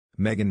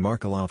Meghan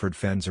Markle offered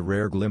fans a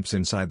rare glimpse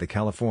inside the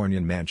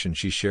Californian mansion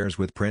she shares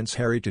with Prince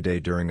Harry today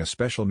during a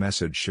special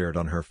message shared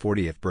on her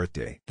 40th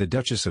birthday. The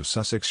Duchess of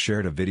Sussex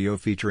shared a video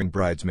featuring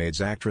Bridesmaids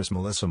actress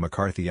Melissa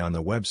McCarthy on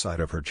the website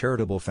of her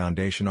charitable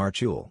foundation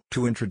Archewell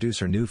to introduce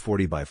her new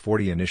 40 by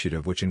 40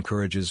 initiative, which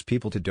encourages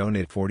people to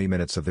donate 40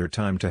 minutes of their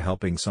time to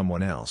helping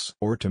someone else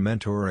or to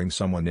mentoring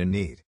someone in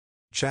need.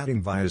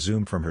 Chatting via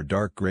Zoom from her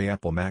dark gray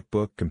Apple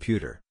MacBook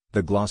computer,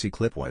 the glossy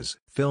clip was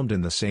filmed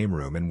in the same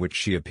room in which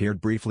she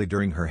appeared briefly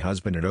during her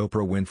husband and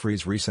Oprah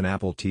Winfrey's recent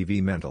Apple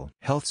TV mental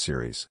health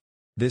series.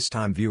 This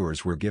time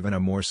viewers were given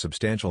a more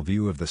substantial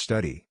view of the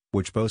study,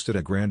 which boasted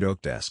a grand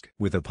oak desk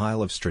with a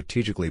pile of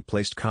strategically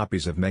placed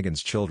copies of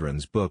Meghan's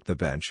children's book The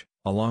Bench,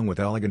 along with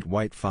elegant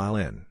white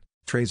file-in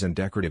trays and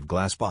decorative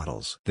glass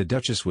bottles. The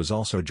Duchess was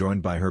also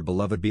joined by her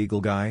beloved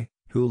Beagle Guy,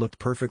 who looked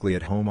perfectly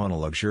at home on a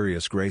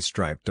luxurious gray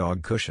striped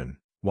dog cushion,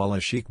 while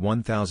a chic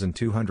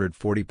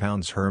 1,240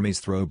 pounds Hermes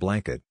throw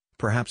blanket,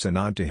 perhaps a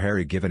nod to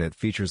Harry given it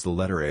features the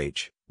letter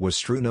H, was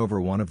strewn over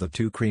one of the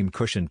two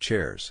cream-cushioned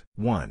chairs.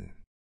 1.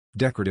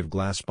 Decorative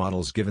glass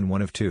bottles given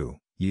one of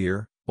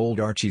 2-year-old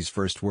Archie's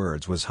first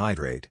words was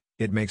hydrate.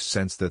 It makes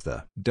sense that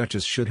the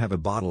Duchess should have a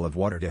bottle of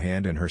water to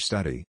hand in her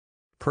study.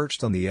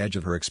 Perched on the edge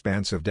of her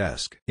expansive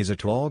desk is a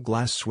tall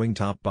glass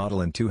swing-top bottle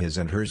and two his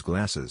and hers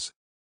glasses.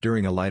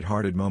 During a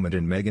light-hearted moment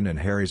in Meghan and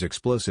Harry's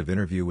explosive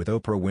interview with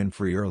Oprah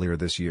Winfrey earlier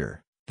this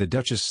year, the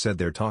Duchess said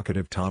their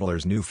talkative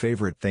toddler's new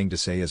favorite thing to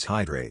say is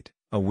hydrate,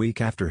 a week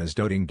after his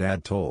doting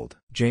dad told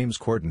James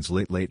Corden's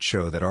Late Late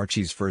Show that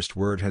Archie's first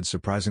word had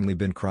surprisingly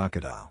been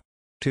crocodile.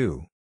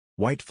 2.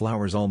 White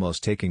flowers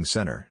almost taking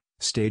center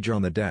stage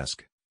on the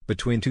desk,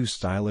 between two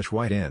stylish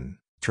white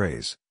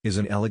trays, is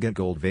an elegant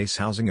gold vase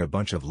housing a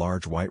bunch of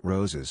large white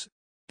roses.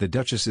 The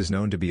Duchess is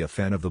known to be a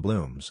fan of the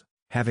blooms,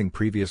 having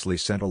previously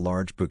sent a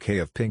large bouquet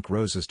of pink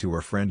roses to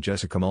her friend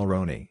Jessica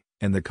Mulroney,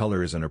 and the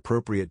color is an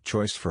appropriate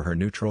choice for her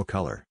neutral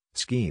color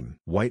scheme.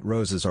 White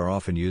roses are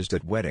often used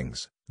at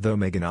weddings, though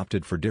Meghan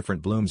opted for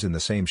different blooms in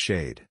the same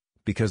shade,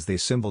 because they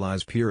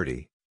symbolize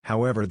purity.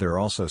 However, they're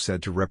also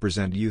said to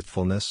represent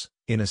youthfulness,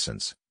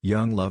 innocence,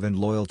 young love and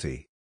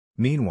loyalty.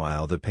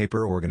 Meanwhile, the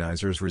paper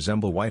organizers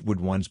resemble whitewood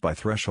ones by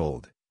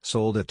Threshold,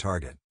 sold at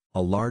Target,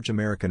 a large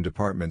American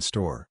department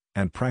store,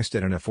 and priced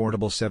at an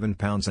affordable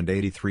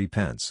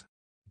 £7.83.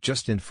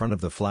 Just in front of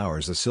the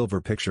flowers a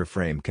silver picture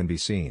frame can be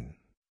seen,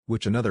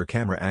 which another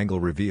camera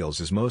angle reveals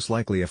is most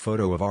likely a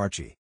photo of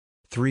Archie.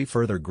 3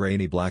 further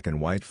grainy black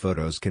and white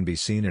photos can be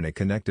seen in a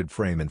connected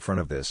frame in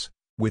front of this,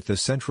 with the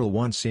central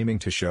one seeming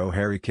to show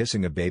Harry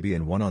kissing a baby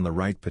and one on the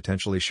right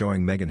potentially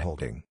showing Meghan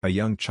holding a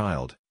young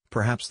child,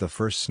 perhaps the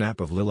first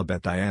snap of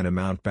Lilibet Diana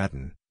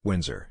Mountbatten,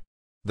 Windsor.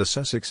 The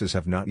Sussexes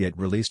have not yet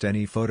released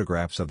any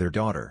photographs of their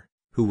daughter,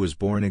 who was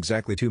born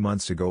exactly 2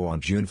 months ago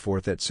on June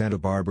 4 at Santa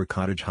Barbara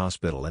Cottage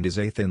Hospital and is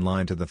 8th in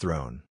line to the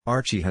throne.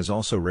 Archie has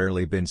also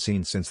rarely been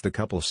seen since the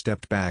couple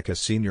stepped back as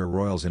senior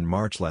royals in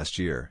March last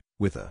year,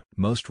 with the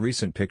most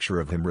recent picture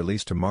of him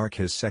released to mark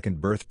his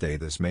 2nd birthday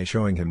this May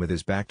showing him with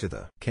his back to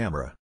the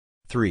camera.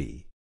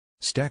 3.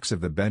 Stacks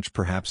of the bench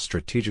perhaps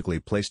strategically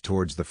placed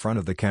towards the front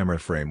of the camera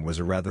frame was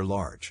a rather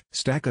large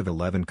stack of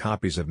 11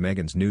 copies of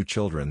Meghan's new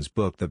children's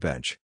book The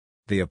Bench.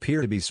 They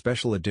appear to be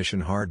special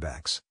edition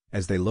hardbacks,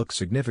 as they look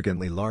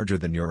significantly larger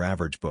than your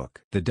average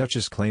book. The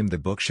Duchess claimed the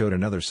book showed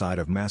another side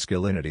of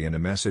masculinity and a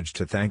message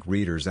to thank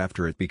readers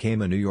after it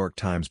became a New York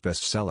Times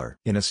bestseller.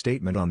 In a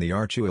statement on the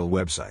Archewell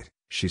website,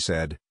 she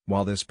said,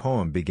 "While this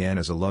poem began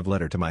as a love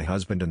letter to my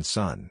husband and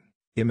son,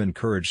 I'm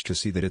encouraged to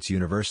see that its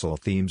universal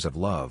themes of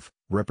love,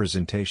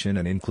 representation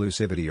and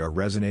inclusivity are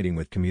resonating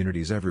with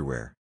communities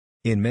everywhere.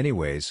 In many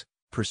ways,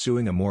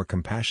 pursuing a more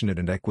compassionate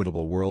and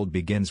equitable world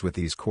begins with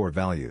these core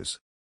values."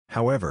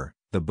 However,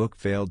 the book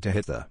failed to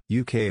hit the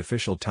UK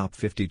official top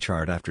 50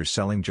 chart after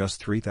selling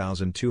just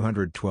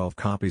 3,212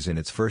 copies in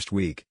its first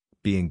week,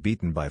 being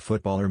beaten by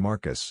footballer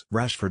Marcus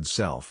Rashford's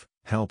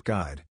self-help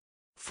guide.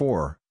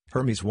 4.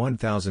 Hermes'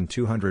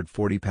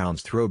 1,240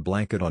 pounds throw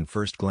blanket. On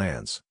first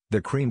glance,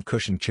 the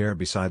cream-cushioned chair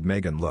beside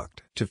Meghan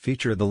looked to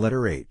feature the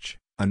letter H,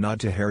 a nod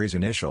to Harry's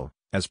initial,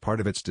 as part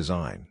of its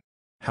design.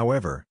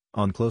 However,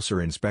 on closer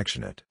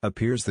inspection it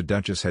appears the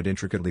Duchess had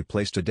intricately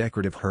placed a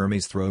decorative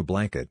Hermes throw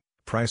blanket,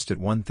 priced at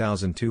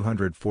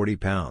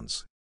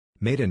 £1,240.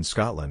 Made in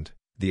Scotland,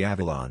 the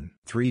Avalon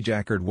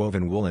 3-jacquard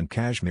woven wool and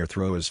cashmere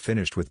throw is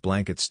finished with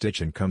blanket stitch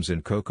and comes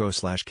in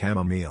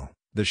cocoa/chamomile,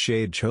 the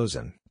shade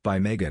chosen by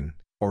Meghan,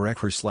 or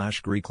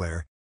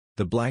echre/Greeclair.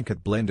 The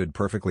blanket blended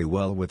perfectly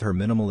well with her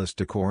minimalist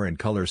decor and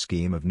color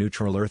scheme of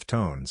neutral earth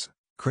tones,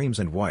 creams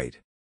and white.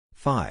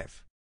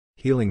 5.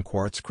 Healing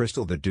quartz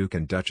crystal. The Duke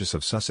and Duchess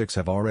of Sussex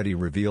have already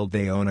revealed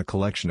they own a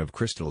collection of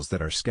crystals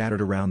that are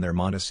scattered around their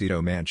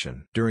Montecito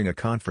mansion. During a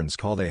conference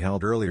call they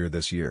held earlier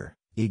this year,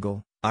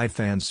 eagle-eyed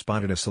fans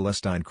spotted a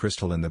celestine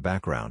crystal in the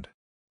background.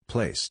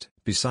 Placed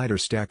beside her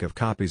stack of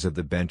copies of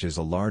The Bench is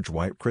a large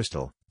white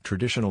crystal,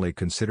 traditionally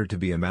considered to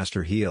be a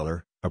master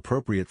healer,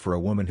 appropriate for a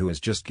woman who has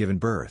just given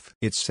birth.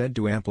 It's said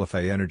to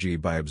amplify energy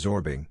by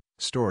absorbing,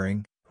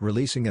 storing,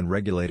 releasing and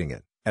regulating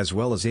it, as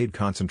well as aid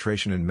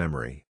concentration and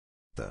memory.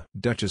 The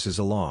Duchess is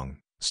a long,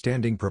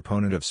 standing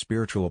proponent of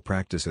spiritual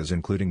practices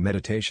including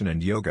meditation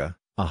and yoga,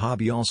 a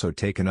hobby also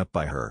taken up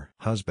by her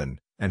husband,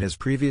 and has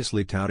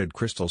previously touted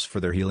crystals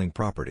for their healing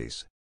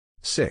properties.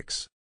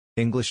 6.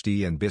 English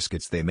tea and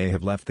biscuits. They may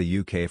have left the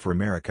UK for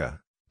America,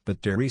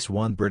 but there is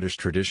one British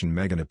tradition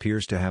Meghan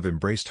appears to have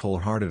embraced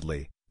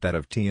wholeheartedly, that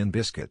of tea and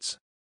biscuits.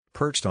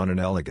 Perched on an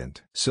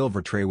elegant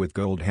silver tray with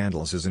gold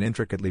handles is an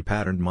intricately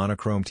patterned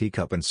monochrome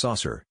teacup and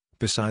saucer,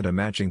 beside a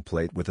matching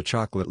plate with a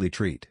chocolatey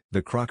treat.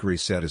 The crockery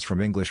set is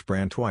from English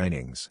brand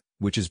Twinings,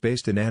 which is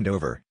based in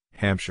Andover,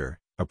 Hampshire,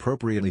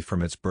 appropriately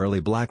from its burly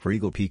black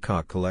regal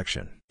peacock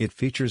collection. It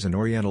features an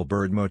oriental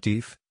bird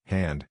motif,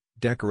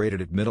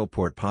 hand-decorated at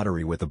Middleport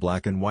pottery with a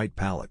black and white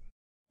palette.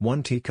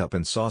 One teacup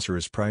and saucer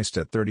is priced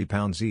at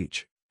 £30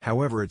 each,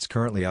 however it's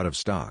currently out of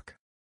stock.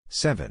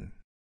 7.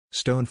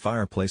 Stone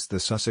fireplace.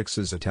 The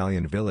Sussex's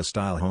Italian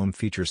villa-style home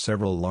features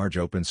several large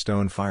open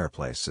stone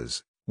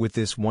fireplaces, with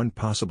this one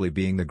possibly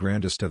being the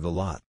grandest of the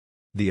lot.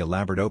 The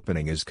elaborate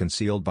opening is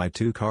concealed by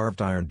two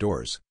carved iron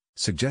doors,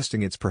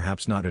 suggesting it's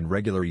perhaps not in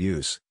regular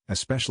use,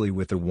 especially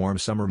with the warm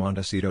summer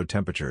Montecito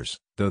temperatures,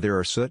 though there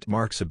are soot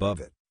marks above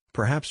it,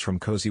 perhaps from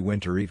cozy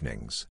winter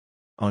evenings.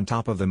 On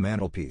top of the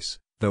mantelpiece,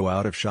 though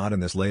out of shot in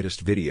this latest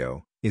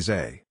video, is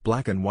a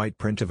black and white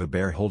print of a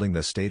bear holding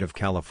the state of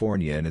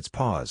California in its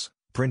paws,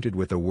 printed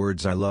with the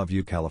words "I love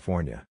you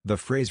California." The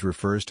phrase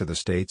refers to the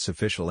state's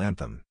official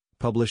anthem,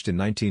 published in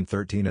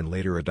 1913 and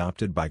later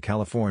adopted by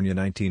California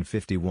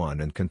 1951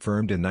 and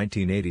confirmed in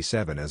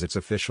 1987 as its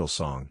official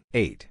song.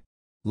 8.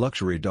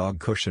 Luxury dog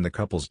cushion. The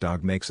couple's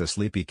dog makes a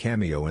sleepy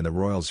cameo in the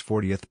royal's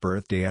 40th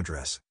birthday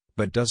address,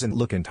 but doesn't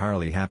look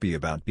entirely happy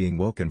about being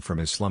woken from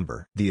his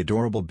slumber. The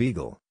adorable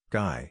beagle,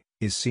 Guy,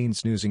 is seen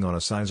snoozing on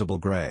a sizable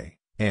grey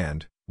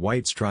and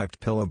white striped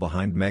pillow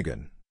behind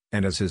Meghan,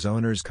 and as his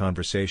owner's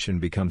conversation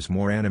becomes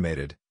more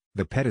animated,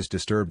 the pet is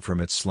disturbed from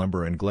its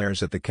slumber and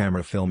glares at the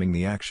camera filming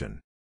the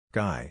action.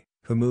 Guy,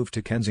 who moved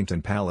to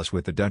Kensington Palace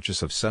with the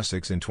Duchess of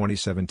Sussex in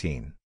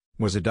 2017,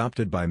 was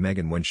adopted by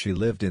Meghan when she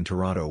lived in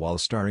Toronto while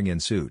starring in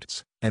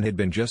Suits, and had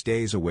been just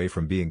days away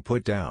from being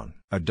put down.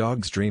 A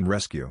Dog's Dream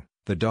Rescue,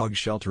 the dog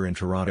shelter in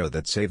Toronto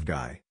that saved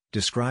Guy,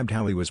 described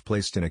how he was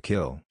placed in a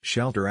kill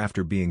shelter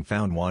after being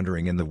found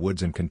wandering in the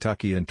woods in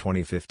Kentucky in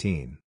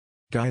 2015.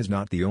 Guy is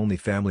not the only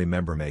family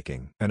member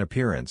making an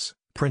appearance.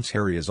 Prince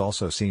Harry is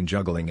also seen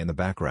juggling in the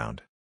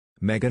background.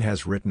 Meghan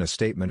has written a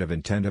statement of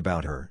intent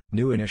about her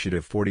new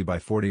initiative 40 by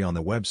 40 on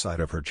the website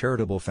of her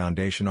charitable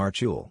foundation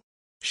Archul.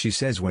 She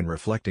says when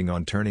reflecting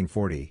on turning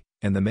 40,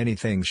 and the many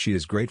things she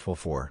is grateful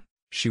for,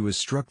 she was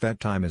struck that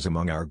time is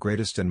among our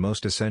greatest and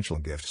most essential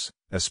gifts,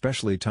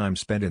 especially time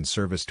spent in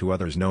service to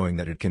others, knowing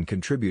that it can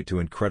contribute to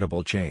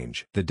incredible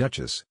change. The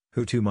Duchess,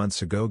 who 2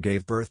 months ago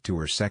gave birth to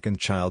her second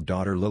child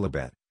daughter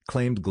Lilibet,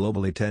 claimed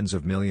globally tens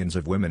of millions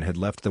of women had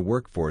left the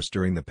workforce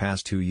during the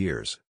past 2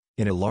 years,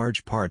 in a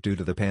large part due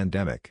to the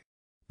pandemic.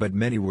 But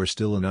many were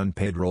still in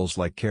unpaid roles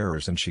like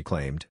carers, and she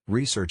claimed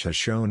research has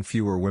shown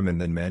fewer women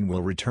than men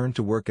will return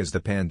to work as the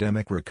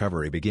pandemic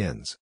recovery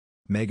begins.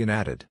 Meghan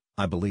added,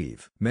 "I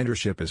believe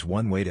mentorship is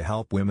one way to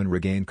help women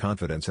regain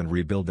confidence and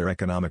rebuild their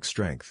economic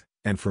strength,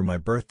 and for my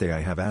birthday I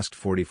have asked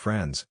 40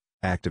 friends,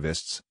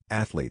 activists,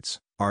 athletes,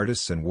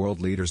 artists and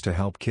world leaders to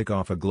help kick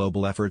off a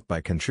global effort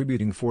by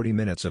contributing 40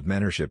 minutes of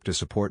mentorship to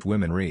support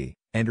women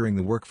re-entering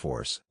the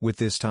workforce. With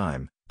this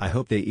time, I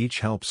hope they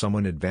each help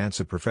someone advance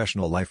a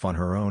professional life on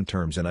her own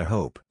terms, and I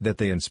hope that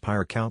they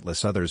inspire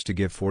countless others to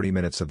give 40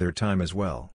 minutes of their time as well."